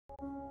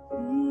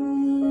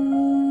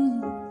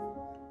Mm,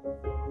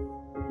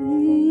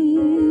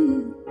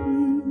 mm,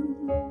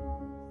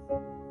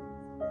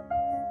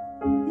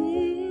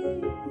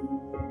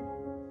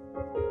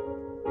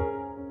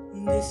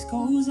 This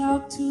goes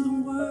out to the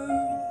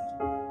world.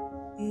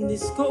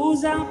 This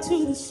goes out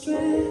to the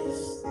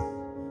stress.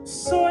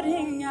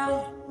 Sorting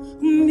out a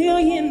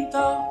million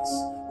thoughts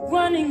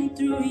running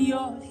through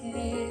your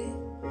head.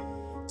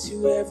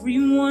 To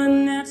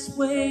everyone that's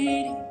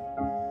waiting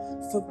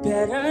for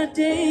better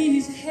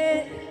days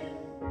ahead.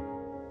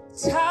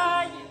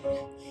 Tired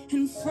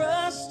and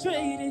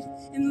frustrated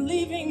and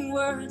leaving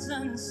words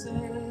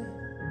unsaid.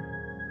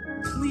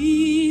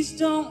 Please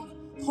don't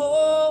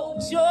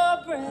hold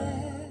your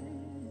breath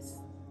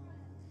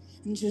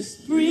and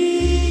just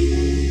breathe.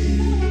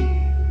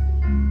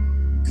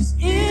 'Cause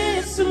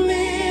it's a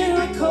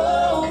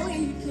miracle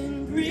we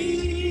can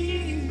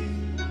breathe.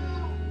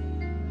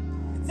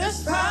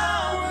 There's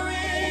power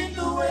in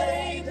the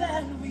way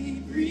that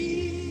we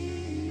breathe.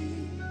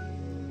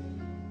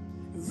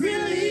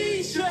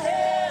 Release your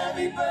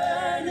heavy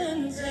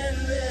burdens and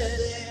let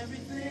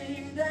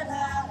everything that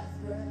has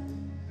breath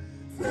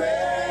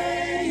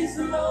praise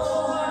the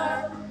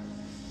Lord.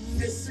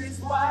 This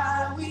is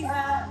why we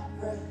have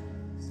breath.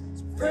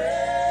 Praise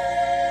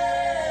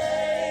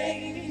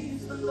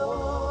the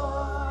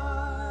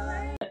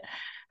Lord.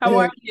 How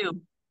are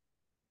you?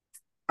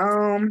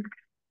 Um,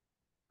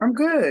 I'm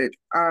good.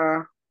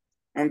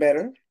 I'm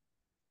better.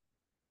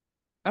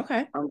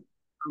 Okay.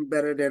 I'm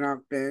better than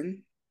I've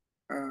been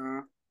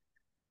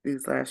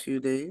these last few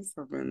days.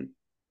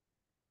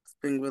 It's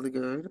been really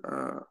good.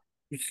 How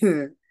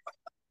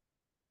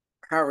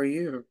are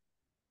you?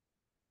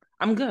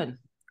 I'm good.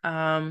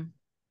 Um,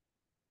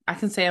 I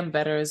can say I'm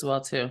better as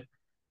well too.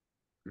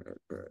 Good,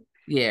 good.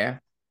 Yeah,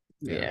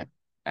 Yeah. yeah.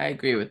 I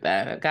agree with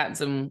that. I've gotten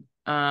some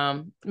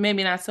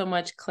maybe not so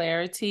much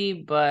clarity,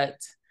 but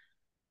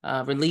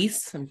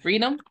release and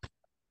freedom.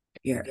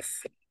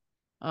 Yes.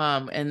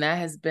 And that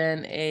has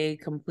been a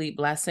complete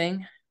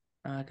blessing.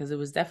 Because it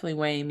was definitely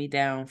weighing me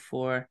down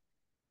for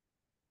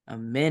a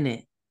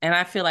minute. And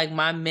I feel like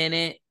my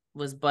minute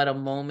was but a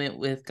moment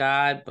with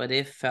God, but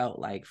it felt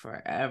like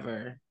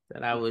forever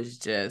that I was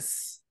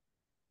just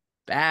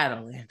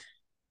battling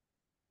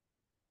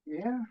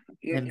Yeah.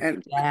 Yeah. and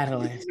And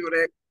battling.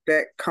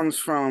 that comes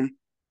from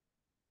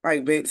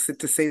like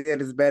to say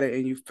that it's better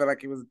and you feel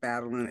like it was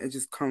battling. It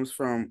just comes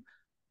from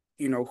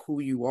who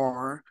you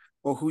are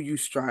or who you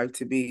strive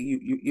to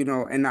be,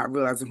 and not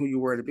realizing who you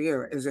were to begin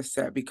with. It's just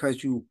that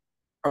because you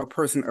are a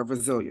person of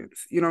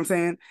resilience. You know what I'm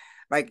saying?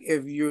 Like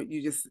if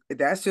you just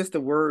that's just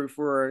a word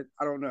for,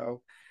 I don't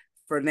know,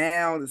 for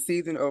now, the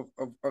season of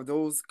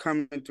those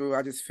coming through.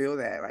 I just feel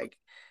that like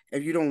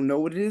if you don't know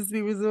what it is to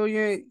be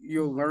resilient,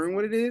 you'll learn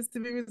what it is to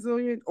be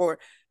resilient. Or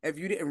if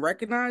you didn't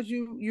recognize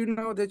you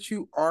know that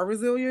you are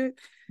resilient,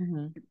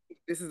 Mm-hmm.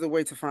 this is a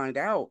way to find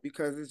out,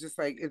 because it's just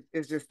like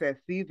it's just that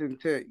season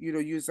to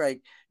use,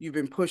 like you've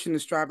been pushing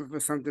and striving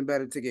for something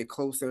better to get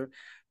closer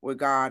with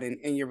God,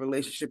 and your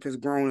relationship has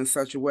grown in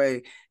such a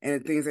way, and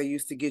the things that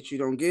used to get you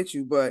don't get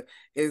you, but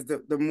is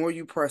the more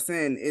you press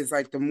in is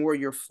like the more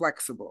you're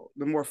flexible,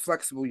 the more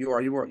flexible you are,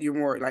 you're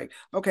more like,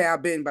 okay,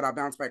 I've been, but I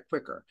bounce back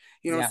quicker.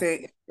 You know what I'm Yeah.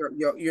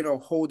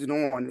 saying? Holding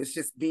on. It's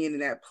just being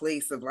in that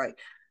place of like,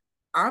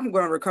 I'm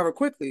going to recover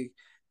quickly,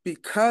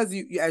 because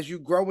as you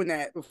grow in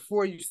that,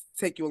 before you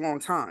take you a long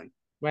time.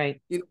 Right.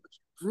 You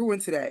grew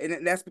into that,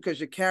 and that's because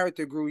your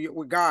character grew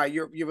with God,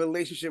 your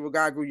relationship with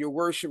God grew, your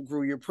worship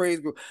grew, your praise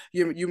grew,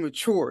 you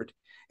matured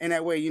in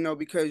that way,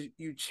 because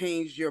you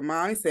changed your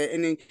mindset,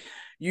 and then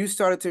you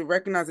started to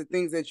recognize the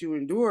things that you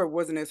endure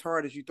wasn't as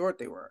hard as you thought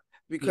they were.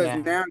 Because Yeah.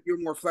 now you're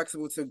more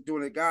flexible to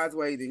doing it God's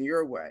way than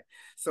your way,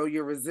 so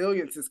your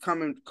resilience is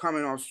coming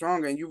on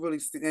stronger, and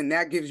and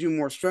that gives you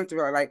more strength to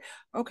be like,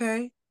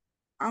 okay,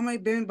 I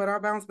might bend, but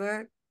I'll bounce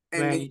back.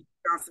 And then you Right.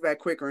 bounce back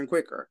quicker and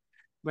quicker.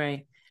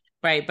 Right.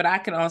 Right. But I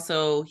can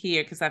also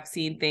hear, because I've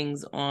seen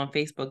things on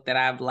Facebook that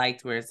I've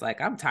liked where it's like,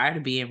 I'm tired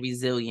of being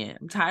resilient.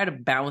 I'm tired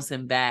of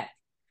bouncing back.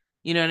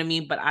 You know what I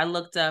mean? But I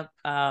looked up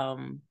 5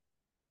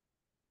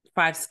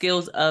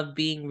 skills of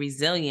being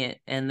resilient,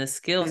 and the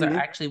skills are Mm-hmm.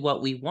 actually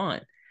what we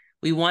want.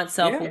 We want Yeah.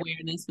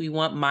 self-awareness, we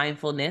want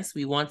mindfulness,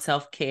 we want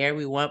self-care,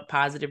 we want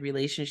positive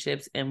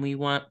relationships, and we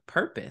want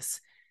purpose.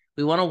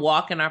 We want to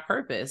walk in our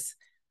purpose.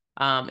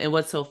 And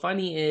what's so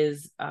funny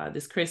is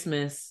this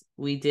Christmas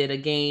we did a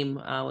game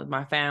with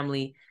my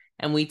family,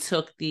 and we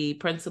took the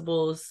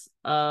principles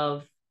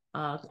of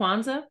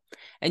Kwanzaa,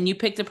 and you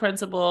picked a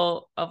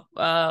principle of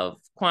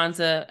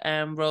Kwanzaa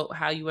and wrote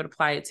how you would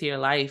apply it to your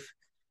life,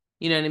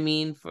 you know what I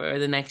mean, for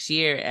the next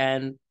year.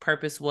 And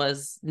purpose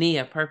was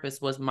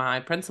my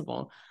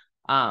principle.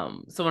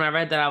 So when I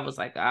read that, I was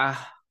like,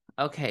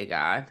 okay,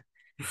 God.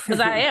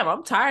 Because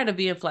I'm tired of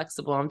being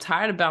flexible. I'm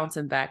tired of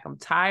bouncing back. I'm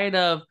tired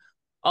of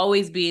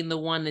always being the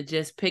one to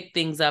just pick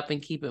things up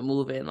and keep it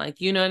moving. Like,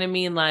 you know what I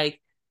mean?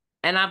 Like,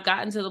 and I've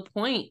gotten to the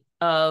point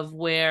of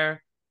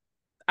where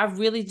I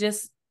really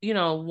just,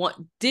 didn't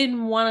want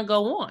to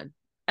go on.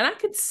 And I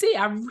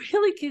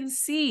really can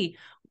see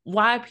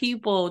why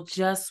people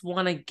just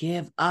want to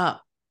give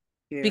up.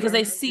 Yeah. Because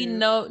they see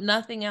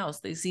nothing else.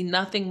 They see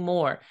nothing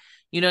more.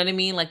 You know what I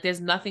mean? Like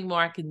there's nothing more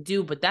I can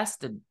do, but that's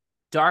the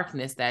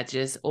darkness that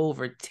just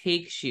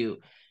overtakes you.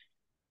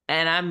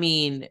 And I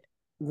mean,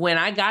 when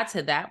I got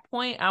to that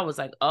point, I was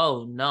like,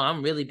 oh no,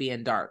 I'm really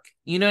being dark.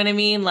 You know what I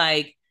mean?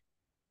 Like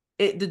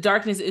the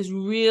darkness is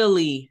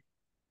really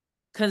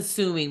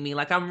consuming me.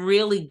 Like I'm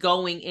really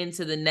going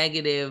into the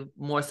negative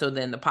more so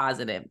than the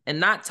positive, and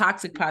not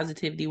toxic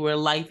positivity where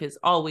life is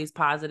always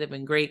positive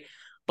and great,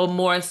 but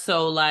more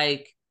so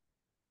like,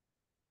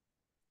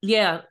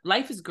 yeah,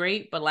 life is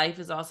great, but life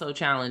is also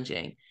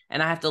challenging.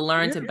 And I have to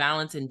learn to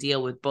balance and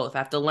deal with both. I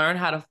have to learn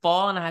how to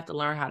fall and I have to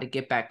learn how to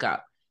get back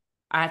up.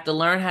 I have to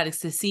learn how to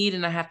succeed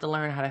and I have to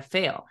learn how to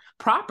fail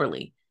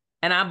properly.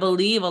 And I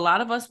believe a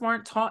lot of us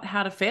weren't taught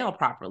how to fail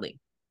properly.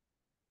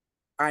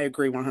 I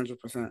agree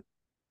 100%.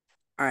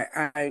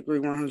 I agree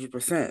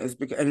 100%. It's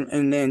because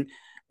and then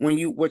when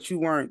what you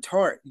weren't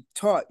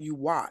taught, you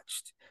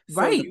watched.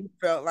 So Right. you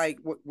felt like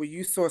what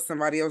you saw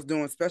somebody else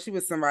doing, especially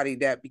with somebody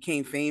that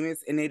became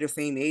famous and they're the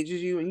same age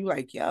as you, and you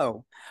like,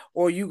 yo,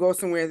 or you go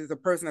somewhere as a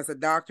person that's a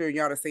doctor and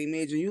y'all the same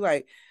age, and you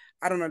like,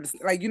 I don't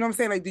understand, like, you know what I'm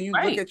saying? Like, then you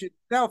look at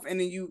yourself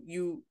and then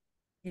you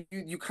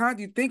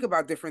think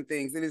about different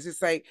things, and it's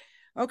just like,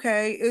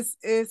 okay, it's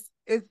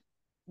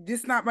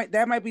this that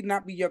might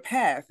not be your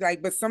path,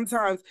 like, but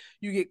sometimes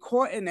you get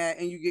caught in that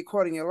and you get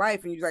caught in your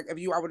life and you're like, I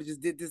would have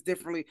just did this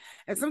differently,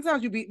 and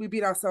sometimes we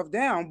beat ourselves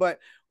down, but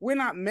we're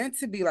not meant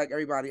to be like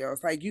everybody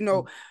else, like, you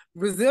know,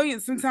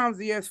 resilience sometimes,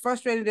 yeah, as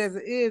frustrated as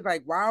it is,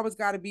 like, why I always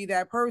got to be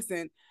that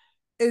person,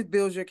 it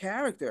builds your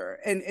character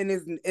and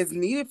is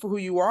needed for who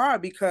you are,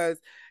 because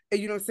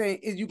you know what I'm saying,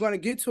 is you're going to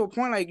get to a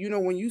point, like, you know,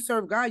 when you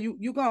serve God,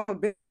 you're going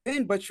to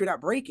bend, but you're not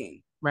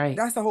breaking. Right.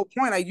 That's the whole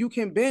point. Like, you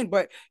can bend,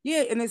 but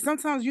yeah, and then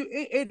sometimes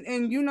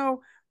and you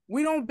know,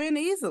 we don't bend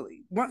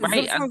easily.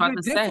 Right.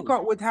 Sometimes we're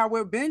difficult with how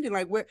we're bending.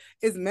 Like,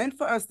 it's meant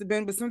for us to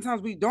bend, but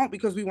sometimes we don't,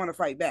 because we want to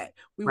fight back.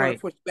 We want to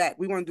push back.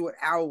 We want to do it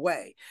our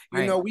way.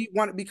 You know, we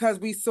want, because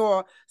we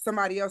saw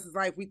somebody else's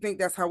life, we think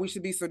that's how we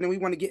should be. So then we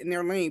want to get in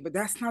their lane, but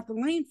that's not the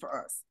lane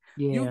for us.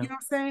 Yeah. You know what I'm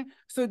saying?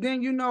 So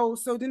then, you know,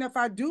 so then if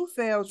I do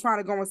fail trying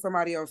to go in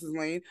somebody else's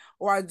lane,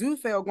 or I do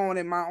fail going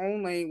in my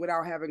own lane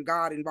without having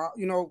God involved,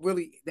 you know,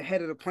 really the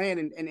head of the plan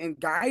and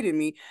guiding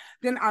me,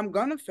 then I'm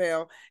gonna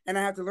fail, and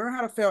I have to learn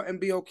how to fail and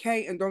be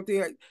okay, and don't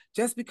think like,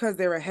 just because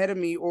they're ahead of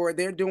me or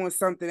they're doing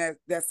something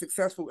that's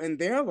successful in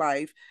their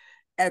life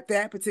at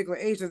that particular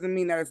age doesn't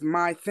mean that it's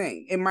my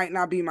thing. It might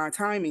not be my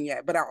timing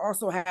yet, but I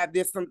also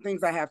there's some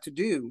things I have to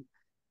do.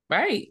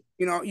 Right.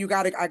 You know,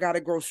 I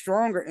gotta grow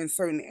stronger in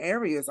certain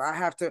areas. I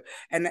have to,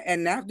 and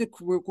that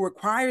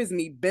requires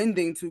me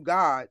bending to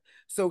God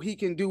so He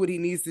can do what He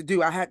needs to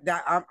do. I had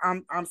that.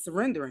 I'm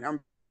surrendering.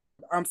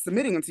 I'm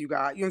submitting unto you,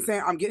 God. You know what I'm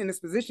saying? I'm getting in this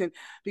position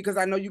because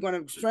I know you're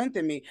going to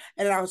strengthen me,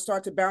 and then I'll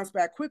start to bounce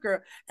back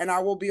quicker, and I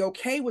will be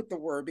okay with the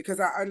word, because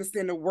I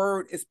understand the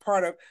word is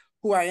part of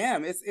who I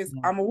am.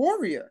 I'm a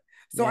warrior,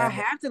 so I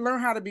have to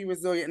learn how to be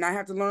resilient, and I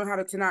have to learn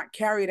how to not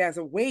carry it as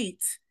a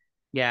weight.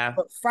 Yeah.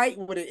 But fight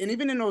with it. And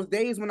even in those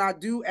days when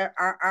I'm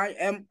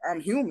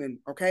human,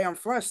 okay? I'm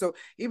flesh. So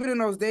even in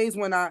those days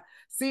when I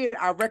see it,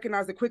 I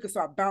recognize it quicker,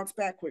 so I bounce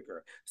back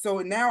quicker. So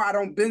now I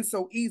don't bend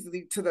so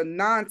easily to the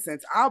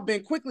nonsense. I'll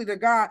bend quickly to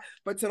God,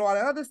 but to all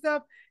the other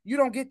stuff, you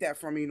don't get that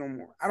from me no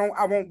more.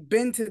 I won't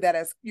bend to that,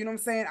 as you know what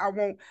I'm saying?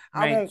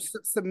 I won't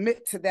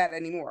submit to that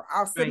anymore.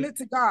 I'll submit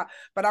to God,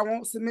 but I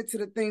won't submit to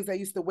the things that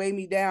used to weigh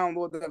me down,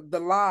 or the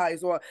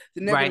lies, or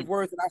the negative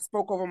words that I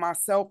spoke over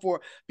myself,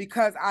 or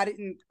because I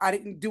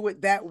didn't do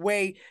it that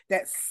way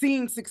that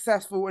seemed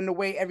successful in the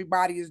way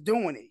everybody is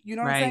doing it. You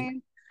know what I'm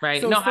saying? Right.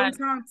 So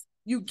sometimes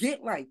you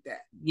get like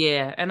that.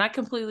 Yeah. And I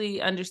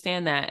completely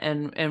understand that.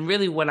 And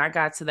really, when I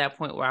got to that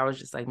point where I was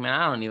just like, man,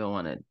 I don't even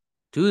want to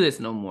do this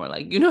no more.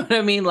 Like, you know what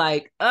I mean?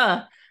 Like,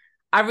 I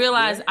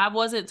realized I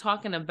wasn't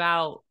talking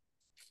about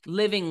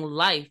living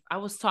life. I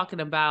was talking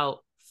about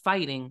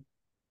fighting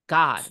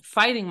God,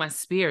 fighting my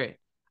spirit.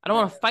 I don't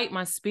want to fight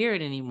my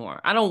spirit anymore.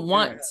 I don't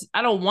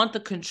want the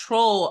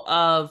control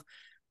of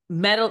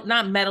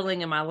not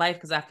meddling in my life,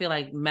 because I feel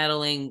like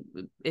meddling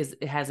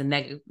has a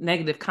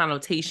negative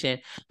connotation,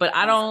 but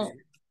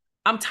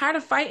I'm tired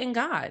of fighting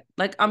God.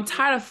 Like, I'm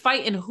tired of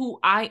fighting who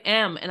I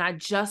am, and I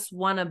just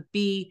want to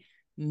be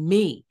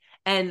me.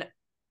 And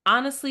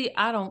honestly,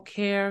 I don't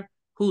care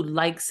who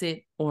likes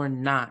it or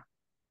not.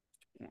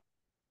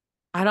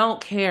 I don't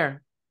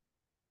care,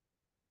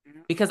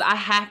 because I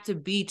have to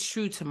be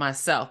true to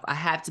myself. I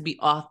have to be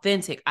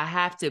authentic. I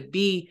have to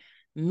be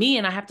me,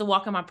 and I have to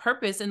walk in my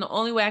purpose. And the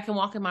only way I can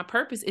walk in my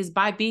purpose is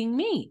by being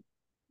me.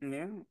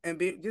 Yeah. And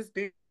just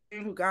being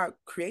who God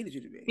created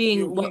you to be. Being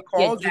who He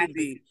called you to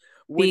be.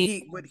 What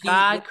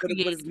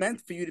is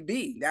meant for you to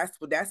be.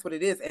 That's what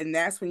it is. And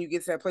that's when you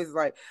get to that place,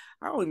 like,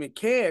 I don't even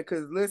care,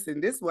 because listen,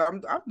 this is what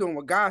I'm doing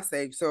what God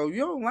says. So you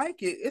don't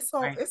like it, it's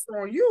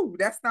on you.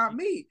 That's not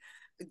me.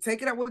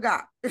 Take it up with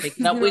God. Take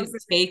it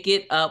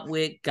up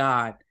with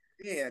God.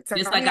 Yeah.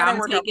 Just like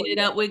I'm taking it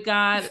up with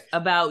God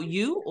about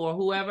you or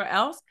whoever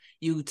else,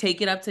 you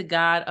take it up to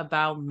God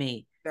about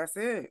me. That's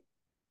it.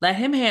 Let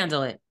him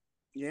handle it.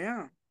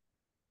 Yeah.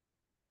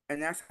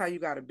 And that's how you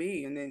got to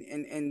be. And then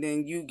and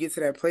then you get to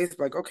that place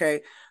like,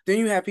 okay, then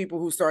you have people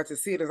who start to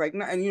see it as like,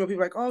 nah, and people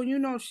like,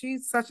 oh,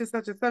 she's such and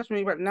such and such,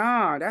 but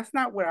nah, that's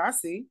not what I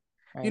see.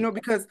 Right.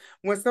 Because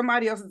when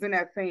somebody else is in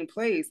that same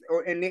place,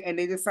 or and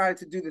they decided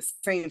to do the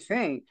same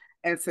thing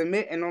and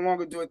submit and no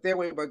longer do it their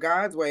way but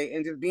God's way,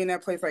 and just be in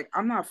that place like,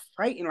 I'm not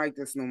fighting like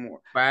this no more.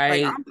 Like,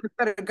 Right. I'm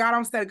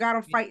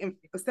fighting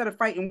instead of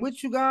fighting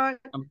with you, God.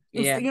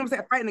 Yeah. You know what I'm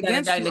saying? Fighting Instead of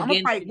against you. fighting I'm gonna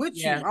against fight you. with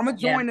you. Yeah. I'm gonna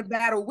Yeah. join the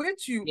battle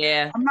with you.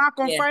 Yeah. I'm not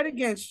gonna Yeah. fight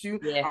against you.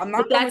 Yeah. I'm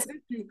not gonna resist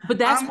you. But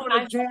that's I'm when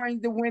gonna join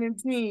the winning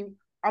team.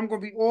 I'm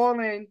gonna be all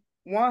in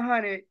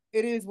 100.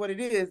 It is what it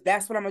is.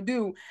 That's what I'm gonna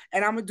do,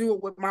 and I'm gonna do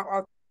it with my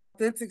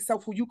authentic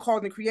self, who you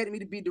called and created me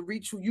to be, to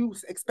reach who you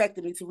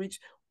expected me to reach,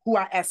 who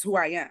I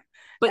am.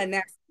 But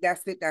and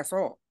that's it. That's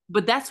all.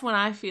 But that's when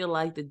I feel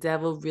like the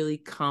devil really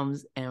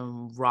comes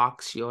and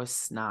rocks your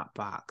snot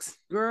box.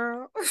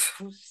 Girl,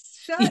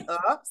 shut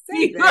up.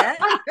 Say that.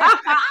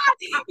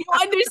 You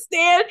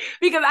understand?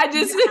 Because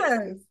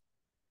Yes.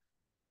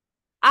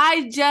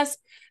 I just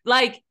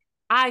like,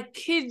 I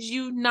kid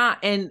you not.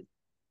 And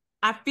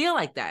I feel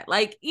like that.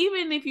 Like,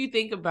 even if you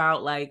think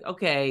about like,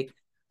 okay,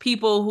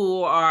 people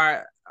who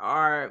are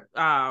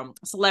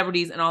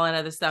celebrities and all that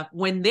other stuff,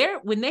 when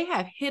they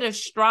have hit a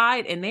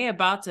stride and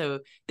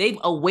they've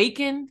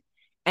awakened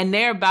and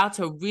they're about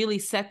to really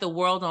set the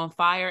world on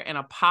fire in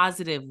a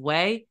positive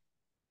way,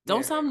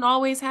 don't something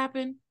always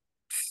happen?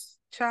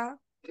 Child.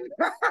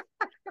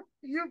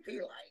 You be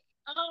like,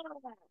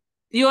 oh.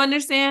 You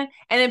understand?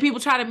 And then people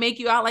try to make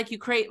you out like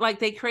like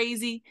they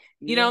crazy,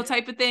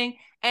 type of thing.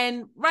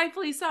 And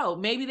rightfully so.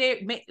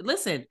 Maybe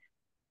listen,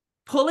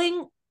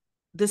 pulling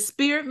the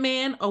spirit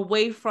man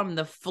away from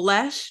the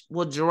flesh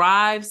will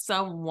drive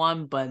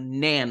someone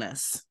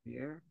bananas.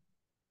 Yeah.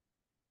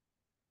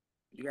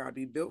 You gotta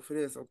be built for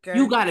this, okay?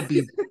 You gotta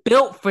be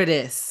built for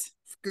this.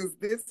 Because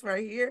this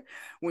right here,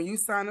 when you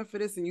sign up for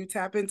this and you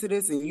tap into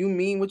this and you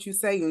mean what you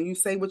say and you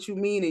say what you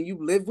mean and you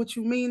live what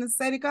you mean and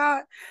say to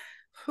God,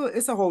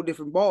 it's a whole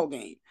different ball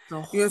game. You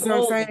know what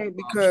I'm saying?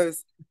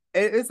 Because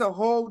it's a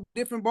whole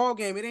different ball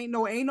game. It ain't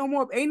no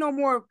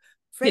more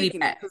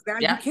faking it, because now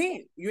you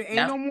can't. You ain't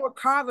no more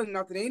coddling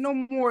nothing. Ain't no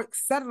more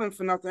settling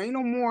for nothing. Ain't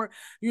no more,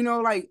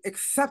 like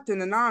accepting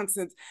the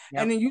nonsense.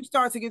 And then you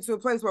start to get to a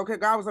place where, okay,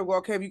 God was like, well,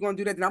 okay, if you're gonna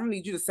do that, then I'm gonna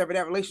need you to sever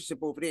that relationship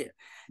over there.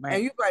 Right.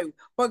 And you're like,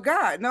 but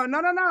God, no.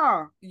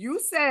 You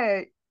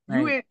said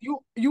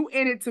you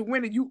in it to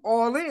win it. You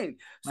all in.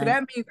 So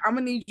that means I'm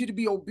gonna need you to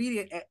be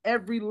obedient at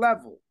every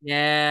level.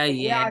 Yeah.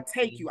 I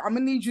take you. I'm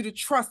gonna need you to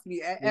trust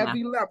me at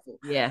every level.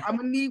 Yeah. I'm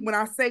gonna need, when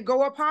I say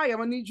go up higher, I'm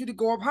gonna need you to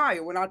go up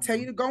higher. When I tell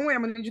you to go in,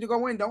 I'm gonna need you to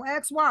go in. Don't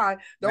ask why.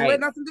 Don't let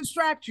nothing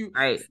distract you.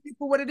 Speak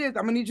for what it is.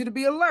 I'm gonna need you to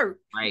be alert.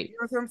 Right. You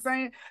know what I'm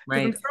saying?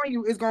 Because I'm telling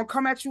you, it's gonna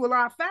come at you a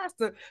lot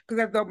faster.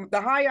 Because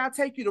the higher I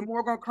take you, the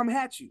more gonna come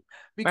at you.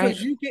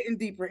 Because you getting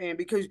deeper in.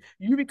 Because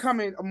you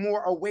becoming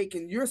more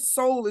awakened. Your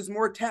soul is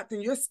more tapped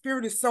in. Your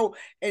spirit is so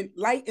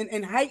light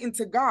and heightened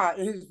to God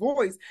and His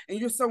voice, and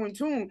you're so in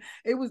tune.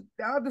 It was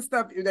the other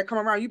stuff that come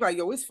around. You be like,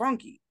 yo, it's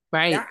funky.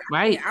 Right.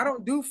 I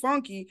don't do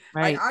funky.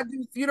 Like I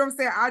do, you know what I'm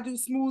saying? I do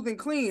smooth and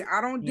clean.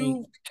 I don't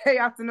do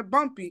chaos and the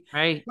bumpy.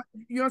 Right. But,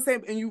 you know what I'm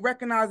saying? And you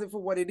recognize it for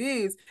what it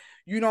is.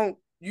 You don't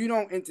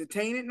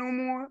entertain it no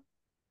more.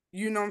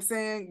 You know what I'm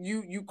saying?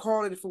 You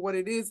call it for what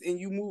it is, and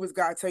you move as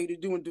God tell you to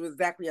do, and do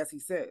exactly as He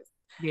says.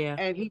 Yeah.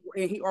 And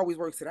he always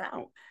works it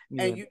out.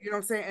 Yeah. And you know what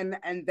I'm saying?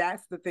 And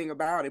that's the thing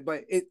about it.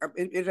 But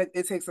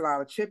it takes a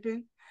lot of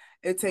chipping.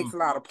 It takes a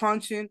lot of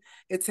punching.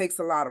 It takes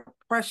a lot of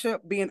pressure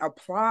being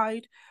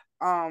applied.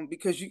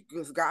 Because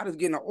God is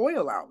getting the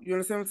oil out. You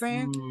understand what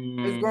I'm saying?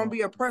 It's gonna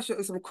be a pressure,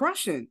 it's some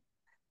crushing.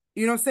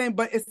 You know what I'm saying?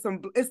 But it's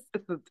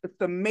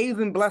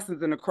amazing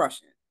blessings in the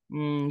crushing.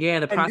 Yeah,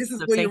 the process. And this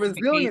is where your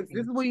resilience.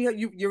 This is where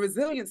your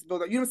resilience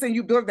build up. You know what I'm saying?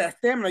 You build that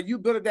stamina. You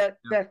build that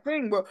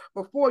thing. But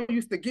before, it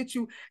used to get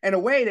you in a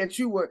way that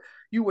you would.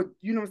 You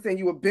know what I'm saying?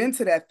 You would bend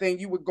to that thing.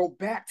 You would go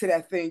back to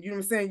that thing. You know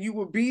what I'm saying? You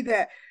would be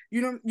that.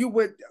 You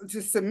would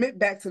just submit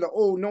back to the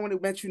old, knowing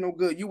it meant you no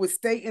good. You would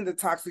stay in the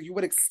toxic. You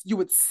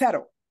would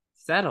settle.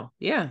 Yeah.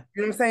 You know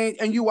what I'm saying?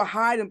 And you will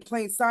hide in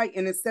plain sight.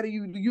 And instead of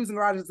you using a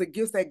lot of the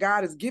gifts that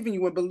God has given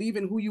you and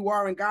believing who you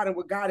are in God and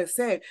what God has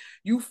said,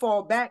 you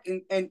fall back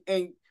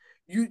and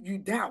you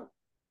doubt.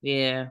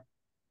 Yeah.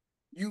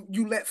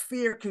 You let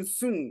fear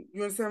consume.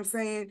 You understand what I'm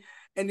saying?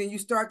 And then you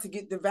start to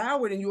get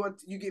devoured, and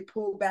you get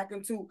pulled back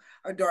into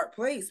a dark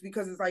place,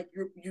 because it's like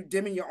you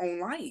dimming your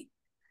own light.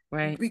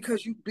 Right.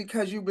 Because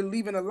you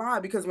believe in a lie.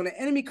 Because when the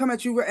enemy come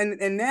at you,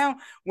 and now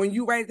when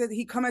you write that,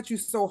 he come at you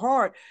so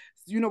hard.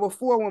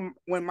 Before,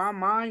 when my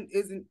mind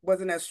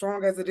wasn't as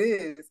strong as it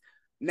is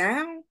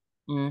now,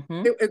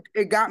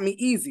 it got me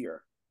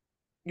easier.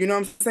 You know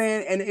what I'm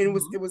saying? And it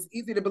was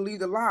easy to believe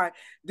the lie.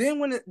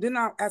 Then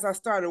as I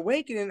started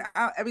awakening,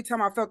 every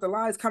time I felt the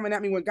lies coming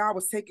at me, when God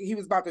was he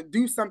was about to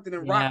do something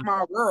and rock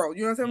my world.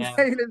 You know what I'm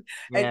saying?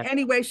 In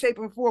any way, shape,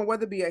 and form,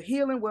 whether it be a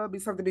healing, whether it be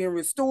something being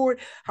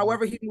restored,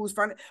 however he moves,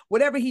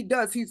 whatever he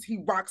does, he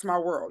rocks my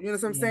world. You know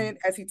what I'm saying?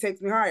 As he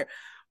takes me higher.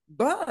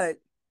 But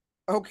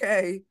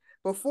Okay.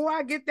 Before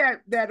I get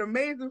that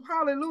amazing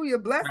hallelujah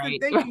blessing,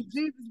 Right. thank you,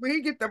 Jesus, when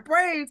he get the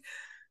praise,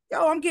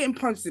 yo, I'm getting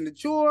punched in the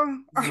jaw.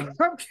 Yeah.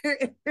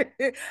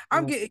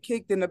 I'm Yeah. getting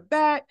kicked in the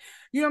back.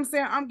 You know what I'm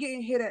saying? I'm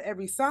getting hit at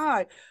every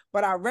side,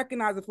 but I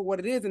recognize it for what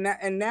it is.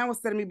 And now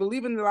instead of me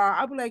believing the lie,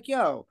 I'll be like,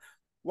 yo,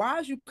 why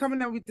is you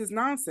coming up with this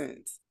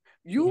nonsense?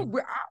 Yeah.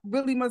 I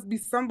really must be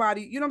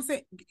somebody. You know what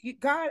I'm saying?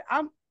 God,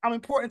 I'm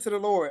important to the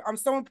Lord. I'm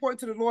so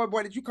important to the Lord,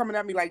 boy, that you coming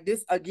at me like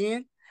this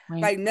again.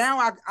 Right. Like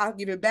now I'll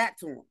give it back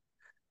to him.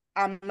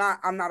 I'm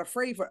not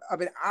afraid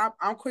of it.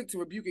 I'm quick to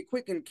rebuke it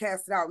quick and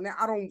cast it out. Now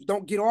I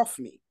don't get off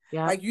me.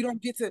 Yeah. Like you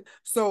don't get to.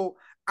 So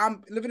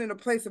I'm living in a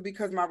place of,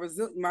 because I'm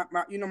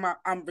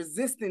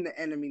resisting the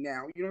enemy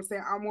now. You know what I'm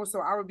saying? I'm more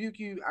so, I rebuke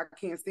you. I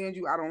can't stand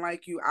you. I don't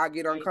like you. I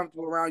get Right.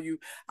 uncomfortable around you.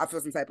 I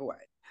feel some type of way.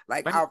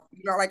 Like Right.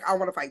 like I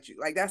want to fight you.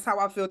 Like that's how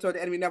I feel toward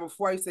the enemy. Now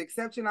before I used to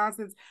accept your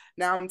nonsense.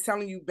 Now I'm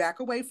telling you, back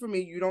away from me.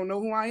 You don't know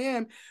who I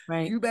am.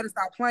 Right. You better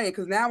stop playing,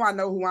 because now I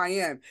know who I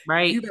am. You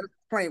Right. better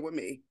stop playing with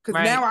me, because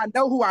Right. now I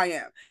know who I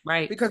am.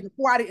 Right. Because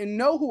before I didn't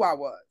know who I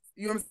was.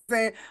 You know what I'm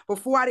saying?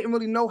 Before I didn't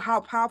really know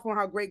how powerful and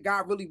how great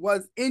God really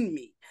was in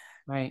me.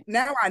 Right.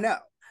 Now I know.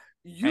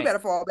 You Right. better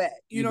fall back.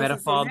 You You know what better I'm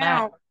saying? fall So back.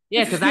 now,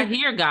 Yeah, because I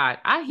hear God.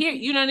 I hear,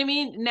 you know what I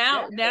mean?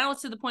 yeah, Now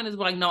it's to the point is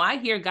like, no, I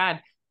hear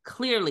God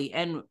clearly.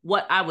 And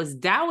what I was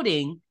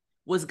doubting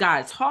was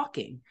God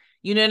talking.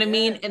 You know what I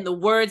mean? yeah, And the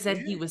words that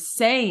he yeah, was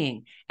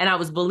saying. And I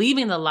was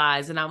believing the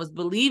lies, and I was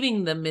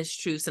believing the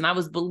mistruths, and I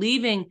was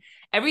believing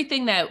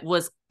everything that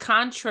was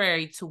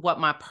contrary to what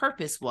my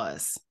purpose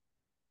was.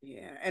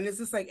 yeah. And it's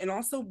just like, and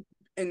also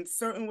in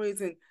certain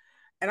ways, and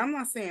I'm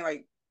not saying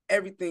like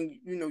everything,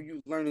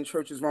 you learn in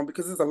church is wrong,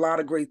 because there's a lot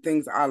of great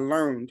things I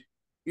learned,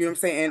 you know what I'm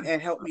saying,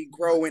 and helped me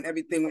grow and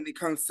everything when it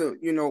comes to,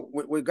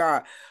 with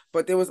God.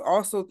 But there was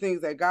also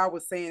things that God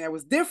was saying that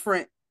was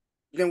different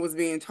than was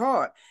being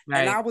taught.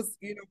 And Right. I was,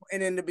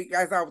 and then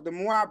the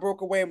more I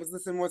broke away and was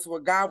listening more to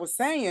what God was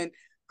saying,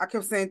 I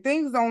kept saying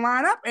things don't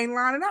line up, ain't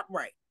lining up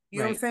right. You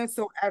know what I'm Right. saying?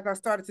 So as I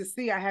started to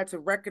see, I had to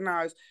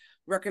recognize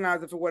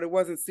it for what it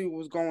was and see what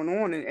was going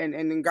on. And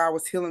then God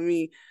was healing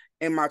me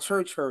in my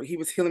church hurt. He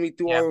was healing me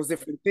through all Yeah. those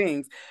different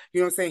things. You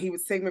know what I'm saying? He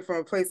was taking me from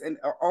a place and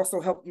also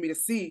helping me to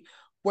see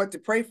what to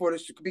pray for,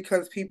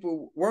 because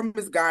people were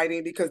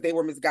misguiding because they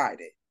were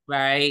misguided. You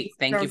Right. know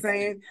Thank what you I'm for saying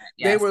saying? that.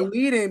 They Yes. were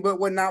leading, but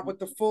were not with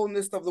the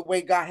fullness of the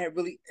way God had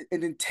really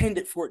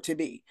intended for it to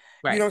be. You know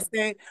Right. what I'm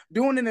saying?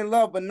 Doing it in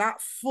love, but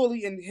not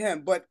fully in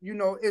Him. But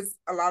it's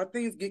a lot of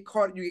things get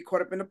caught. You get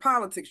caught up in the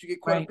politics. You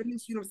get caught Right. up in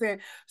this. You know what I'm saying?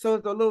 So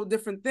it's a little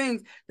different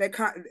things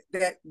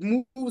that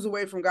moves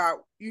away from God.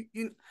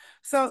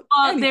 So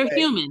They're anyway,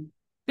 human.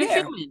 They're yeah,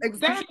 human. They're human.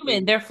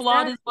 exactly, They're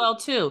flawed as exactly, well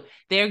too.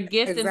 Their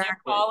gift and their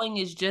exactly. calling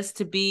is just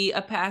to be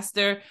a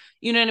pastor,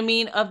 you know what I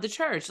mean, of the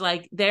church.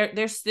 Like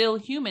they're still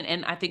human.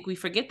 And I think we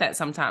forget that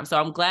sometimes.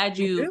 So We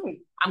do.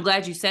 I'm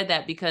glad you said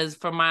that, because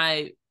for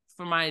my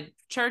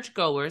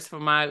churchgoers, for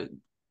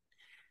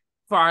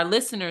our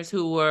listeners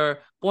who were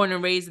born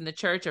and raised in the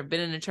church or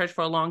been in the church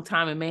for a long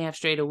time and may have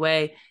strayed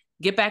away,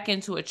 get back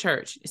into a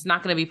church. It's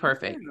not going to be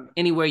perfect Yeah.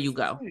 anywhere you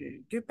go.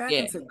 Get back Yeah.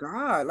 into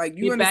God. Like,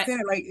 you Get back.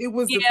 understand, like it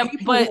was the Yeah,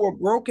 people who but were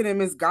broken and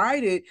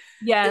misguided. It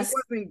yes,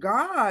 wasn't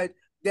God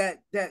that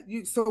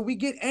you so we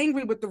get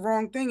angry with the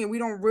wrong thing and we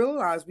don't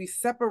realize we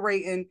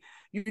separate, and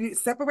you need to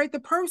separate the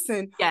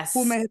person who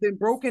yes, may have been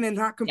broken and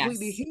not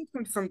completely yes, healed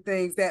from some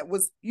things that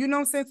was, what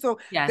I'm saying? So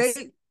yes.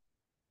 they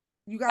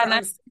you gotta And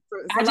understand, so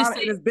it's a I lot just of,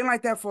 and say, it's been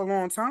like that for a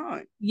long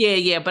time.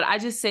 yeah, but I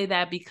just say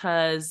that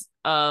because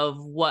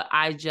of what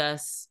I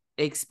just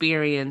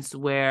experienced,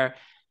 where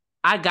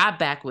I got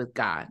back with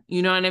God.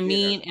 You know what I Yeah.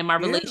 mean? And my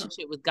Yeah.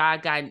 relationship with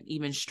God got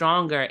even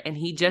stronger. And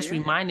he just Yeah.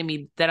 reminded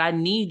me that I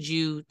need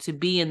you to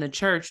be in the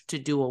church to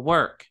do a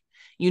work.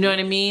 You know Yeah.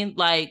 what I mean?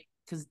 Like,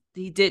 because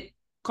he did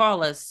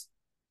call us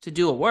to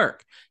do a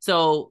work.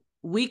 So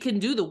we can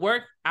do the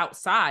work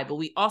outside, but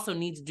we also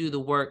need to do the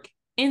work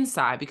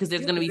inside, because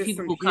there's Yeah, going to because be there's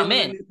people some who come healing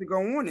that in. needs to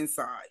go on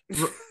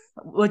inside.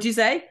 What'd you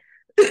say?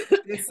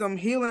 There's some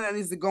healing that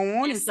needs to go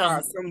on There's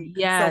inside. some, Some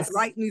yes,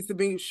 light needs to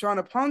be shone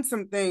upon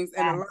some things,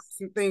 and allow yes,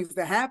 some things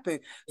to happen.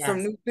 Some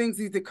yes, new things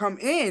need to come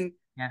in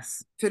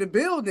yes, to the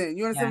building.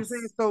 You understand what I'm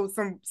saying? yes,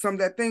 So some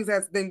that things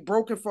that's been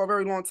broken for a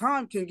very long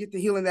time can get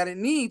the healing that it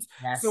needs.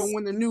 So yes,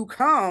 when the new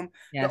come,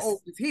 the yes,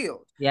 old is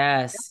healed.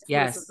 yes, That's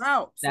what it's yes.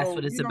 about. That's So,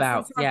 what it's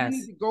about. sometimes we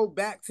need Yes, to go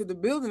back to the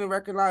building and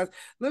recognize,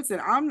 listen,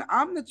 I'm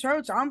the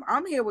church.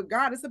 I'm here with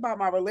God. It's about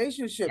my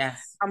relationship.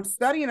 yes, I'm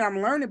studying,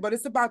 I'm learning, but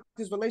it's about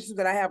this relationship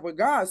that I have with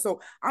God.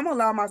 So I'm gonna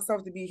allow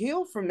myself to be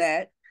healed from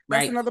that.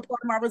 That's right. another part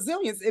of my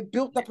resilience. It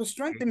built Yeah, up a there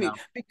strength you in me go.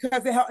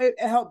 because it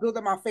helped build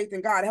up my faith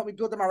in God. It helped me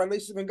build up my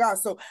relationship in God.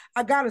 So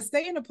I gotta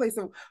stay in a place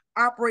of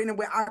operating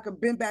where I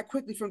could bend back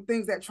quickly from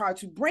things that try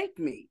to break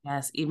me,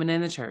 Yes, even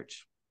in the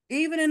church.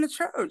 even in the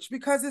church,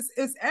 because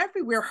it's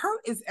everywhere.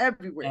 Hurt is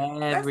everywhere.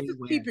 Let's just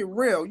Everywhere. keep it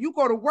real. You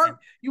go to Yeah. work,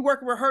 you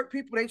working with hurt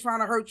people, they trying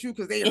to hurt you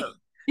because they hurt.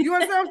 You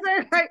understand what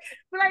I'm saying?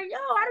 Like, yo,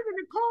 I didn't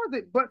even cause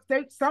it,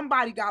 but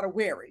somebody gotta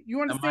wear it. You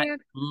Somebody,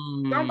 understand?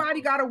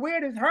 Somebody gotta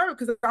wear this hurt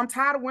because I'm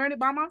tired of wearing it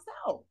by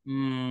myself.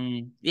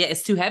 yeah,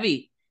 it's too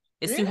heavy.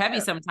 It's too heavy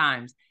Yeah,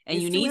 sometimes, and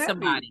it's you too need heavy.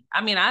 somebody.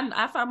 I mean,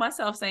 I find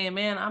myself saying,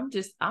 "Man, I'm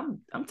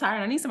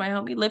tired. I need somebody to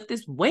help me lift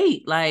this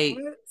weight." Like,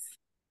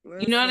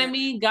 you know what I Listen.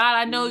 mean? God,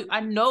 I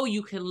know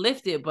you can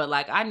lift it, but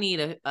like, I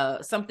need a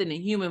something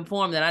in human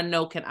form that I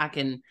know I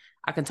can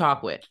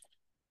talk with,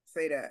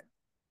 Say that.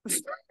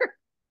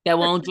 that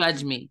won't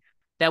judge me,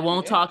 that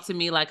won't Yeah, talk to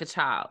me like a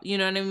child. You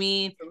know what I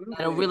mean?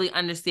 That'll absolutely. really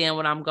understand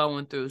what I'm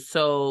going through.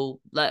 So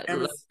And let's do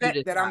respect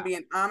this, that I'm God.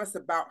 being honest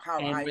about how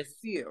And I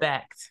feel.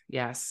 respect.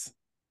 Yes.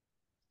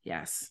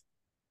 Yes.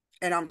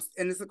 And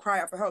it's a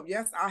cry out for help.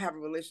 Yes, I have a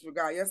relationship with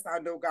God. Yes, I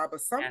know God,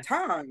 but Yes.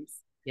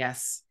 sometimes,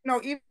 Yes.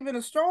 even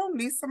a strong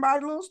needs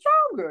somebody a little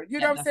stronger. You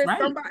know Yeah, what I'm that's saying?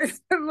 right. Somebody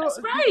a little,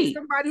 That's right.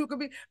 somebody who could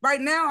be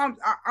right now.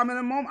 I'm in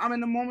a moment. I'm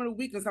in a moment of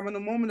weakness. I'm in a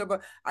moment of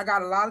I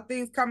got a lot of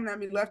things coming at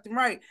me left and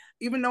right.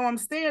 Even though I'm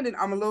standing,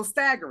 I'm a little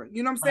staggering.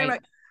 You know what I'm saying?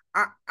 Right.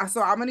 Like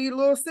so I'm gonna need a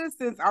little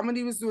assistance. I'm gonna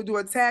need to do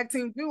a tag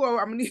team duo.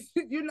 I'm gonna need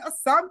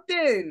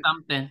something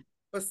Something.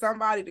 for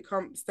somebody to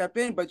come step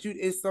in. But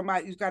it's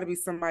somebody. You got to be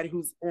somebody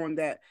who's on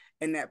that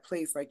in that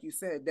place, like you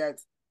said.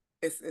 That's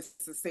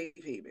it's a safe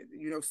haven.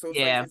 So it's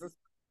like Yeah.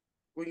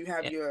 when you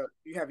have Yeah.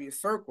 your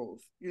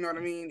circles, you know what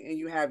I mean, and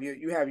you have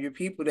your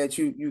people that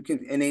you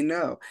can, and they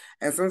know,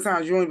 and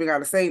sometimes you don't even got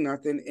to say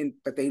nothing,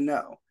 but they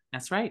know,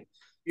 That's right.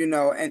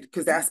 and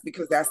because that's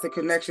the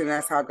connection.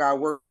 That's how God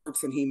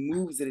works, and He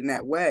moves it in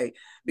that way.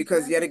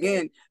 Because yet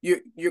again,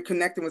 you're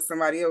connecting with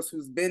somebody else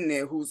who's been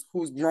there, who's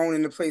grown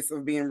in the place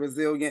of being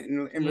resilient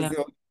and Yeah.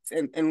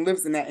 resilient, and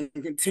lives in that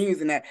and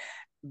continues in that.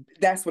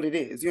 That's what it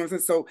is. You know what I'm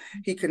saying? So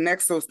He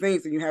connects those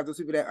things, and you have those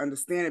people that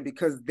understand it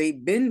because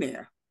they've been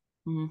there.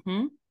 Mm-hmm. You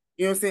know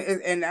what I'm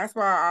saying? And that's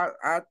why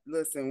I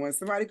listen. When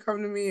somebody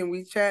come to me and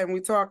we chat and we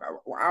talk,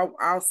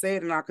 I'll say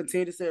it, and I'll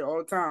continue to say it all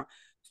the time.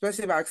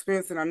 Especially if I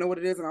experience it and I know what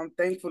it is, and I'm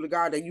thankful to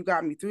God that you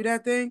got me through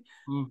that thing.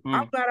 I'm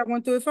Mm-hmm. glad I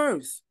went through it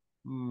first.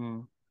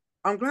 Mm.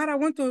 I'm glad I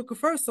went through it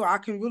first, so I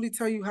can really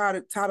tell you how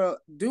to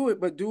do it,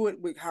 but do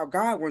it with how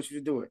God wants you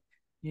to do it.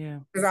 Yeah.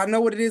 Because I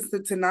know what it is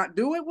to not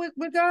do it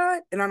with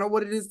God, and I know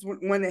what it is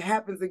when it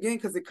happens again,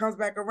 because it comes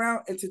back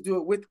around, and to do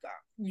it with God.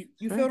 You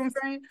That's feel right. what I'm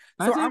saying?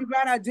 I So do. I'm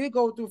glad I did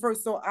go through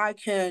first, so I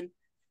can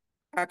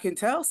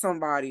tell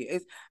somebody.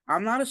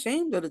 I'm not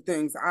ashamed of the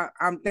things.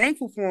 I'm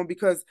thankful for them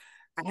because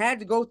I had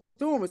to go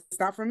through them. It's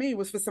not for me. It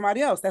was for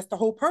somebody else. That's the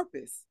whole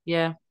purpose.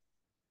 Yeah.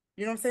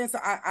 You know what I'm saying? So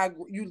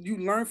you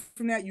learn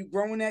from that. You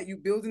grow in that. You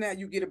build in that.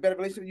 You get a better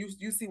relationship.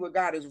 You see what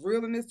God is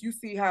real in this. You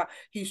see how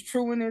He's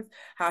true in this.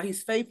 How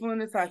He's faithful in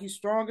this. How He's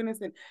strong in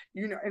this.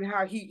 And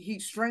how He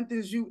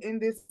strengthens you in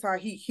this. How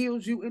He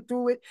heals you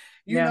through it.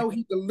 Yeah.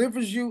 He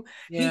delivers you.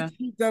 Yeah.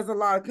 He does a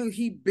lot of things.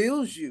 He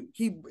builds you.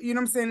 You know what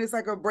I'm saying? It's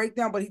like a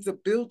breakdown, but He's a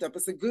build up.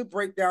 It's a good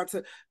breakdown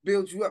to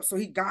build you up. So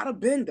He gotta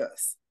bend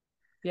us.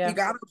 He Yeah.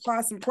 got to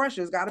apply some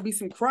pressure. It's got to be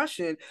some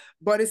crushing,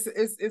 but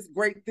it's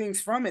great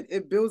things from it.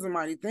 It builds a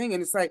mighty thing,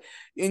 and it's like,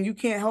 and you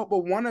can't help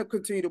but want to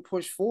continue to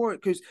push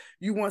forward because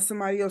you want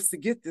somebody else to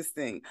get this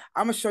thing.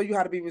 I'm gonna show you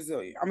how to be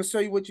resilient. I'm gonna show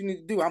you what you need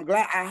to do. I'm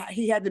glad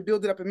He had to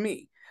build it up in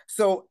me,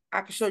 so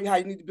I can show you how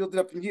you need to build it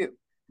up in you,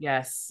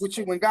 Yes. with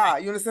you and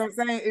God. You understand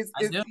what I'm saying?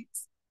 I do.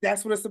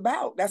 That's what it's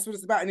about. That's what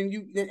it's about. And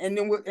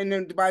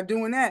then by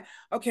doing that,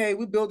 okay,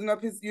 we building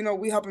up His,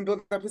 we helping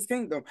build up His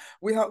kingdom.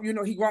 We help,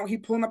 he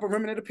pulling up a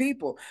remnant of the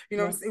people. You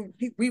know Yeah. what I'm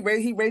saying?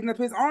 He raising up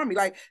His army.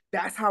 Like,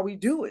 that's how we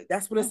do it.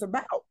 That's what Yeah. it's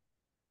about.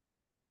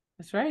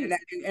 That's And right.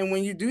 and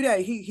when you do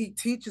that, he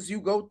teaches you,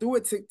 go through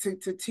it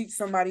to teach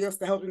somebody else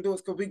to help them do it,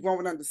 because we grow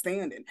in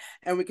understanding,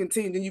 and we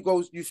continue. Then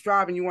you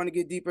strive, and you want to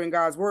get deeper in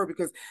God's word,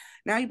 because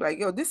now you be like,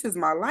 yo, this is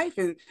my life,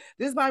 and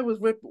this Bible was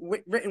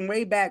written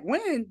way back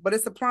when, but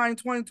it's applying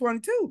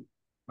 2022.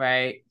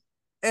 Right.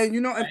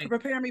 And Right.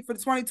 prepare me for the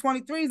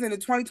 2023s and the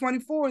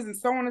 2024s and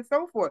so on and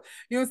so forth.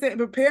 You know what I'm saying?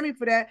 Prepare me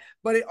for that,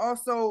 but it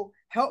also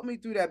helped me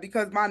through that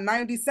because my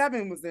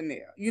 97 was in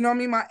there. You know what I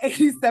mean? My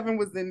 87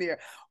 was in there.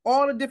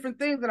 All the different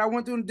things that I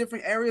went through in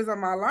different areas of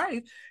my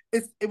life,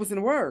 it was in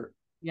the word.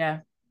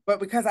 Yeah. But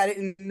because I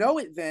didn't know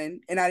it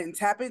then, and I didn't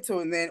tap into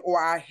it then, or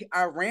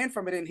I ran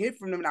from it and hid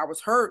from them, and I was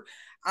hurt,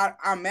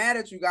 I'm mad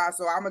at you guys,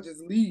 so I'm going to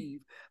just leave,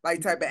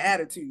 like, type of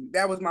attitude.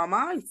 That was my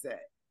mindset.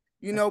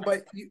 That's right.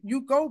 But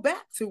you go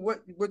back to what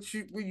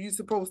you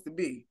supposed to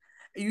be.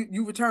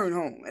 You return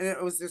home, and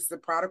it was just a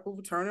prodigal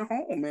returning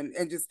home,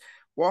 and just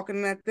walking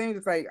in that thing.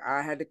 It's like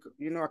I had to,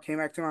 I came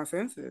back to my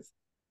senses,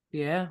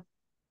 Yeah.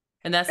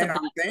 And that's a and I'm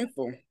blessing.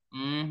 thankful.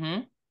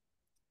 Mm-hmm.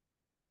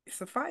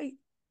 It's a fight.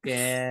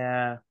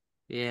 Yeah.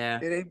 Yeah.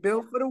 It ain't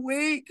built for the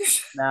weak.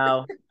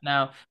 No,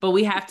 no. But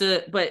we have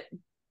to,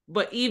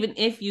 but even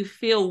if you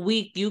feel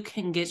weak, you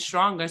can get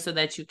stronger so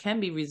that you can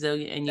be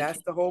resilient and you can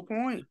That's the whole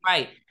point.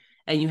 fight.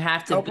 And you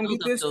have to Help them build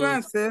get up their those.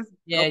 strength, sis.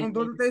 Yeah. Help them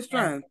build up their Yeah.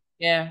 strength.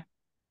 Yeah.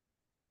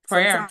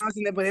 Prayer. Sometimes,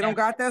 but they Yeah. don't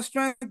got that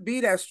strength.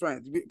 Be that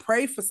strength.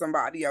 Pray for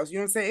somebody else. You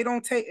know what I'm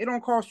saying? It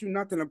don't cost you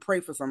nothing to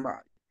pray for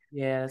somebody,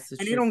 Yeah, that's the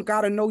and they truth. don't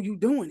gotta know you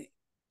doing it.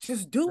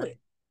 Just do Right. it. You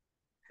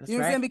That's know what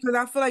I'm right. saying? Because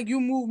I feel like you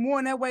move more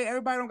in that way.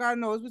 Everybody don't gotta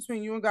know. It's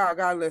between you and God.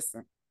 God,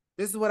 listen.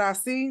 This is what I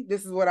see.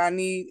 This is what I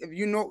need. If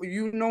you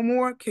know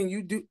more, can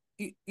you do?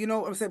 you know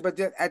what I'm saying? But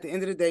just at the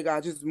end of the day,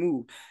 God, just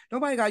move.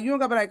 Nobody got, you don't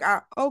got to be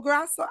like, oh,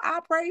 girl, I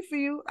pray for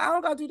you. I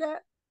don't got to do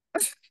that.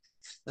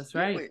 That's Do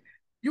right. it.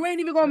 You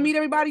ain't even going to meet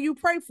everybody you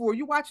pray for.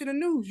 You watching the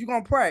news, you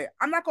going to pray.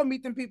 I'm not going to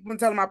meet them people and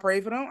tell them I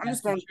pray for them. I'm That's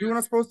just the going to do what truth.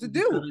 I'm supposed to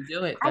You're just do.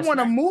 gonna do it. I That's want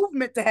a right.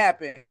 movement to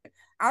happen.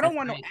 I don't That's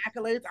want no right.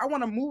 accolades. I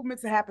want a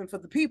movement to happen for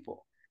the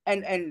people.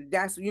 And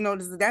that's, you know,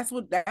 that's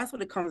what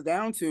it comes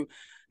down to.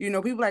 You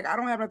know, people like, I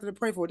don't have nothing to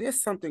pray for.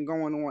 There's something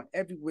going on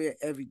everywhere,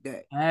 every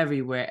day.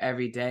 Everywhere,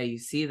 every day. You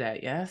see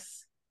that,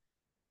 yes?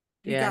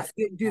 Yes.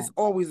 There's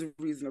always a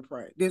reason to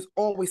pray. There's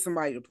always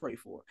somebody to pray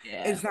for.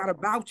 Yeah. It's not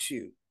about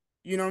you.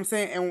 You know what I'm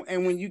saying?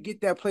 And when you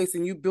get that place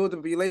and you build a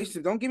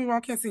relationship, don't get me wrong,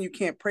 I can't say you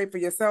can't pray for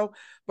yourself,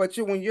 but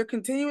when you're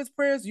continuous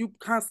prayers, you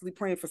constantly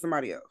praying for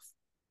somebody else.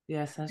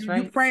 Yes, that's You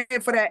right.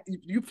 praying for that,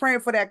 you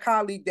praying for that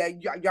colleague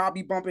that y'all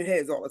be bumping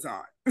heads all the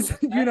time.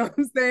 You Right. know what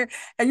I'm saying?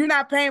 And you're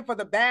not praying for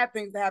the bad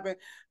things to happen.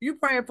 You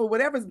praying for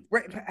whatever's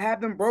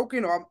have them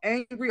broken or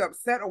angry,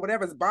 upset, or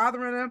whatever's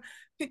bothering them.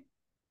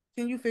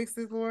 Can you fix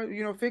this, Lord?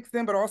 You know, fix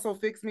them, but also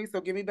fix me. So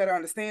give me better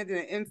understanding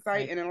and insight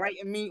Right. and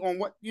enlighten me on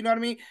what, you know what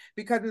I mean?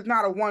 Because it's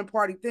not a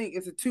one-party thing,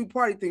 it's a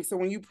two-party thing. So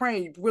when you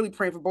praying, you really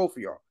praying for both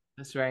of y'all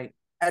That's right.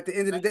 at the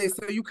end of the day.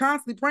 So you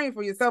constantly praying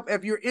for yourself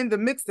if you're in the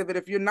mix of it.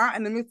 If you're not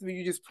in the mix of it,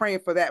 you're just praying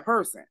for that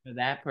person. For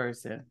that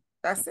person.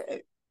 That's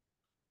it.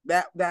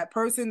 That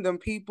person, them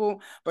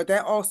people, but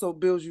that also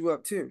builds you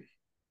up too.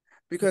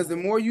 Because the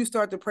more you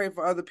start to pray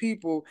for other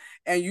people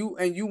and you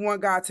want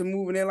God to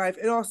move in their life,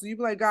 it also, you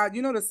be like, God,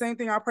 you know, the same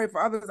thing I pray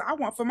for others, I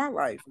want for my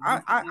life.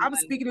 I'm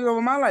speaking it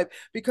over my life,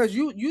 because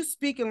you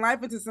speaking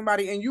life into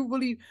somebody and you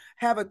really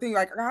have a thing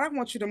like, God, I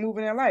want you to move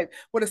in their life.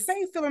 Well, the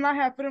same feeling I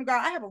have for them,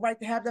 God, I have a right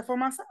to have that for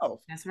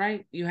myself. That's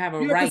right. You have a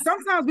You know, right. because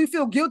sometimes we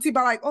feel guilty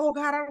by like, oh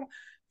God,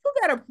 you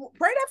gotta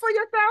pray that for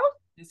yourself.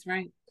 That's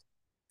right.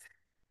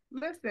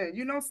 Listen,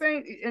 you know what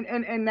I'm saying?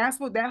 And that's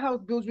what that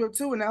helps build you up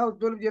too, and that helps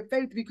build up your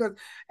faith, because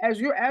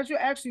as you're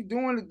actually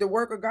doing the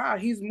work of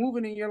God, He's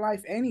moving in your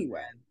life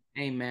anyway.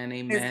 Amen.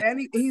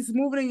 Amen. He's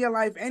moving in your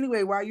life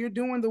anyway while you're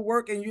doing the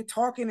work and you're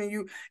talking and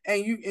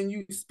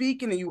you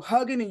speaking and you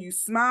hugging and you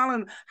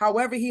smiling,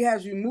 however He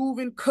has you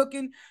moving,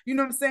 cooking, you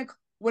know what I'm saying?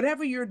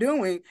 Whatever you're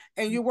doing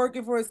and you're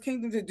working for His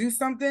kingdom to do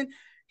something,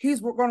 He's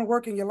going to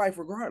work in your life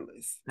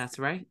regardless. That's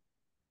right.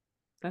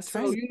 That's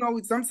so, right. you know,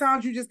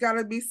 sometimes you just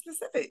gotta be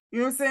specific. You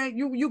know what I'm saying?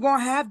 You're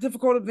gonna have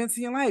difficult events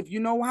in your life. You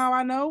know how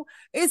I know?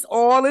 It's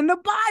all in the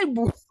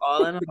Bible.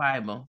 All in the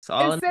Bible. It's all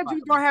It in the said Bible.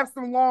 you're gonna have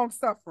some long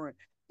suffering.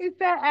 He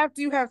said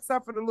after you have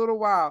suffered a little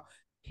while,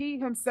 He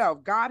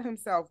Himself, God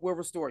Himself, will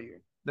restore you.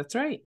 That's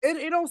right.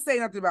 It don't say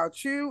nothing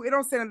about you. It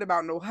don't say nothing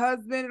about no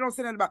husband. It don't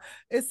say nothing about.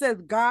 It says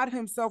God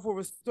Himself will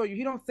restore you.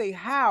 He don't say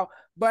how,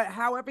 but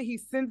however He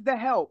sends the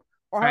help,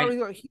 or Right.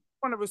 however He's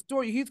going to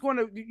restore you. He's going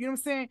to, you know what I'm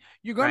saying?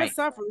 You're going Right. to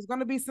suffer. There's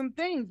going to be some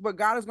things, but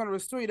God is going to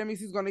restore you. That means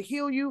He's going to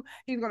heal you.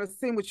 He's going to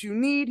send what you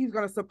need. He's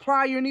going to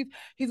supply your needs.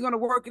 He's going to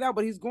work it out,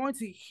 but He's going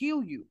to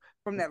heal you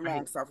from that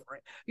long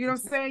suffering. You know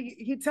what I'm saying?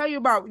 He tell you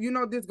about, you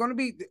know, there's going to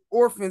be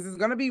orphans. There's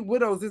going to be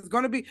widows. There's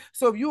going to be,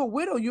 so if you're a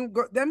widow,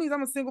 that means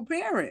I'm a single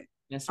parent.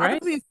 That's I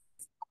right. could be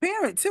a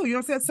parent too, you know what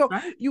I'm saying? So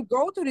Right. you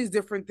go through these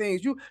different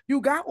things.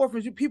 You got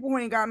orphans, you people who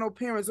ain't got no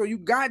parents, or you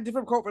got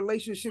difficult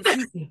relationships.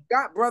 You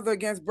got brother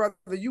against brother.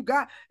 You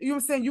got, you know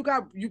what I'm saying? You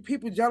got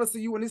people jealous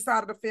of you on this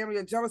side of the family,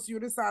 and jealous of you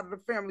on this side of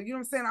the family. You know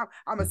what I'm saying?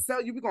 I'm gonna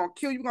sell you. We're gonna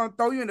kill you. We're gonna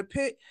throw you in the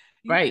pit.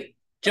 Right.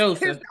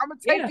 Joseph. I'm gonna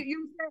take it. You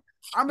know what I'm saying?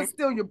 I'm gonna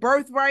steal your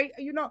birthright.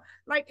 You know,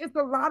 like it's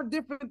a lot of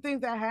different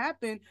things that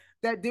happen,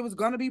 that there was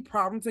gonna be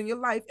problems in your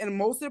life, and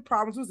most of the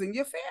problems was in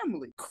your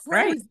family.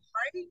 Crazy,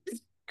 right?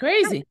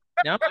 Crazy.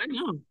 No, I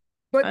know.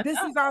 But this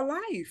is our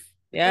life.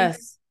 Yes.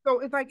 And so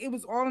it's like it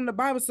was all in the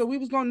Bible. So we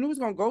knew we was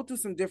gonna go through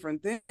some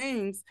different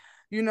things,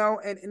 you know,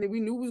 and we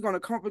knew we was gonna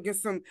come up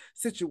against some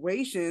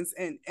situations,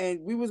 and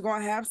we was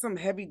gonna have some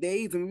heavy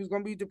days, and we was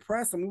gonna be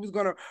depressed, and we was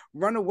gonna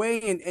run away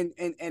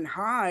and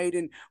hide,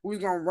 and we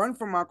was gonna run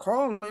from our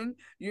calling.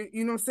 You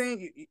know what I'm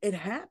saying? It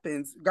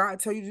happens. God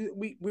tell you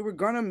we were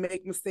gonna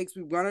make mistakes,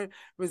 we were gonna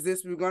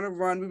resist, we were gonna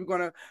run, we were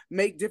gonna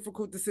make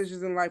difficult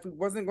decisions in life. We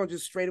wasn't gonna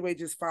just straight away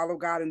just follow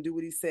God and do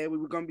what He said. We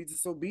were gonna be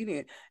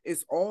disobedient.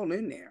 It's all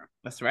in there.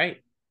 That's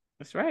right.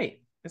 That's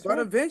right. But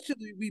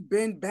eventually we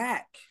bend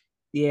back.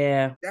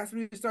 Yeah. That's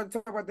when you start to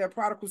talk about that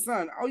prodigal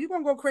son. Oh, you're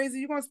gonna go crazy,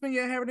 you're gonna spend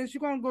your inheritance,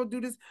 you're gonna go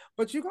do this,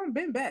 but you're gonna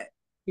bend back.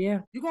 Yeah.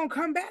 You're gonna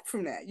come back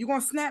from that. You're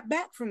gonna snap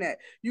back from that.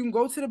 You can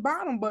go to the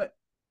bottom, but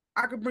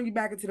I could bring you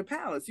back into the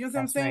palace. You know what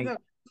I'm saying? Right.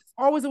 It's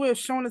always a way of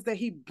showing us that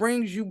He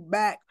brings you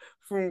back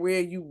from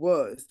where you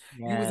was.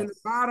 Yes. You was in the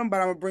bottom, but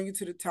I'm gonna bring you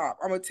to the top.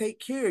 I'm gonna take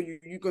care of you.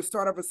 You can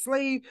start off a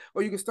slave,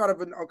 or you can start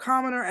off a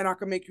commoner, and I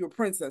can make you a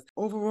princess.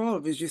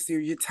 Overall, it's just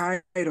you're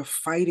tired of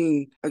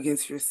fighting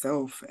against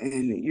yourself,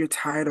 and you're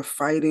tired of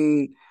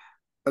fighting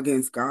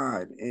against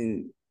God,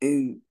 and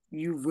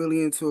you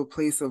really into a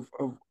place of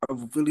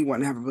really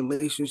wanting to have a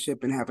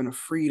relationship and having a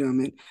freedom,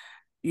 and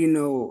you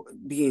know,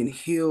 being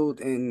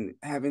healed and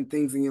having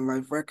things in your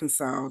life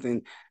reconciled,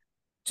 and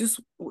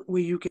just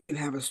where you can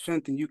have a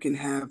strength and you can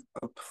have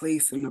a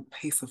place and a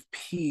pace of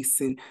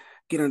peace, and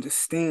get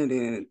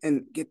understanding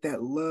and get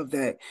that love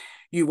that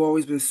you've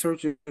always been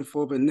searching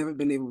for but never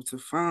been able to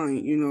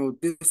find.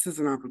 This is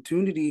an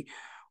opportunity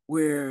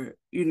where,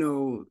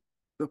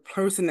 the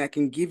person that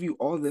can give you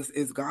all this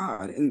is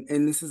God.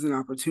 And this is an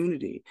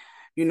opportunity,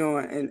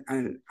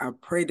 and I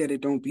pray that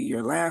it don't be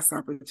your last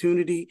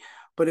opportunity.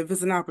 But if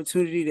it's an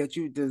opportunity that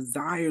you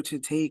desire to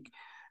take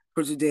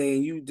for today,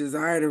 and you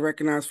desire to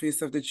recognize for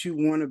yourself that you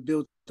want to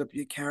build up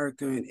your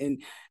character,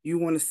 and you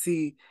want to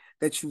see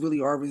that you really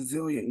are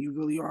resilient, you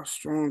really are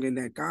strong, and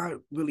that God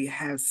really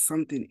has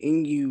something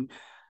in you,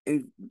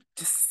 and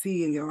just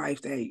see in your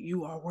life that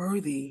you are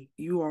worthy,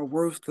 you are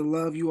worth the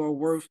love, you are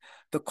worth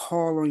the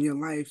call on your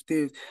life.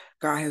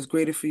 God has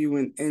greater for you,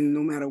 and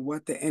no matter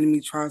what the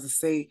enemy tries to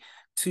say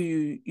to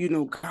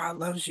you, God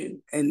loves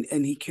you,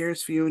 and he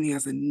cares for you, and he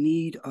has a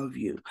need of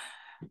you.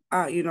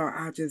 I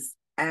just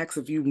ask,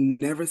 if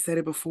you've never said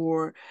it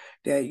before,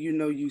 that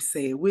you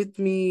say it with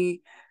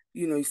me,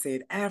 you say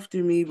it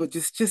after me, but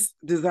just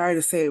desire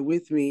to say it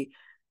with me.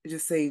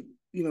 Just say,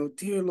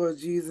 dear Lord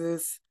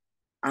Jesus,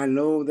 I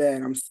know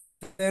that I'm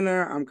a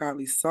sinner, I'm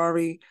godly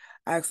sorry.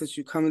 I ask that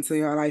you come into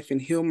your life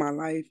and heal my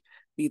life,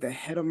 be the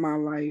head of my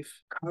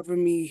life, cover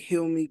me,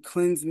 heal me,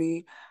 cleanse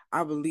me.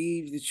 I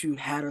believe that you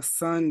had a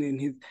son and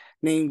his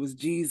name was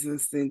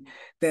Jesus, and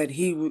that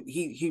he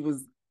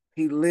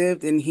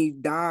lived and he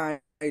died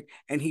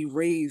and he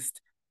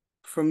raised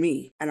for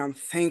me. And I'm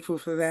thankful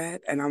for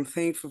that. And I'm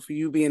thankful for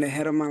you being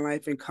ahead of my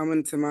life and coming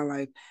into my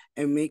life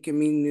and making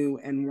me new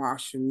and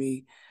washing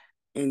me,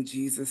 in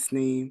Jesus'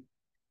 name.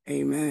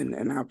 Amen.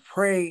 And I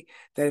pray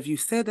that if you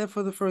said that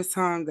for the first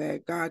time,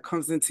 that God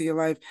comes into your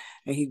life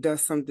and he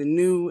does something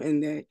new,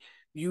 and that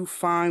you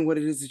find what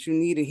it is that you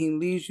need, and he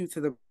leads you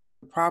to the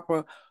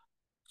proper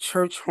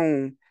church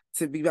home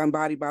to be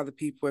embodied by the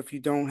people if you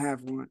don't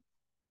have one.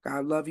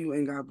 God love you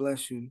and God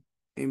bless you.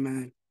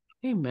 Amen.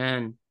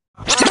 Amen.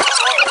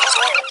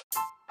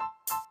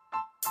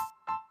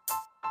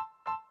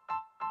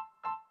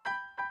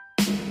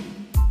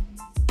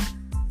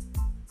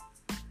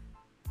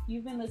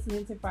 You've been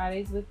listening to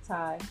Fridays with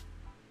Ty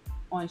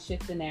on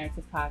Shift the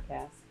Narrative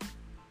podcast.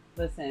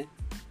 Listen,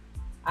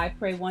 I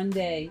pray one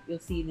day you'll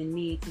see the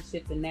need to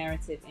shift the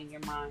narrative in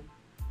your mind.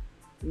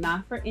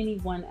 Not for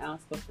anyone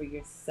else, but for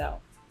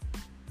yourself.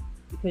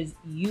 Because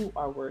you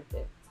are worth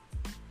it.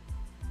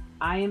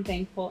 I am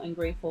thankful and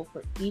grateful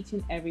for each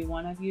and every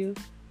one of you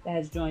that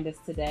has joined us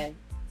today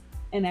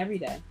and every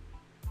day.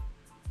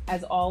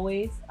 As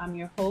always, I'm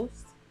your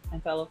host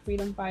and fellow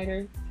freedom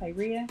fighter,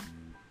 Tyria.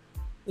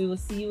 We will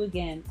see you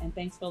again, and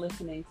thanks for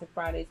listening to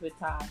Fridays with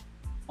Ty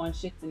on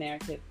Shift the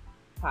Narrative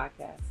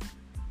podcast.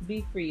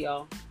 Be free,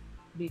 y'all.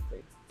 Be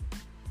free.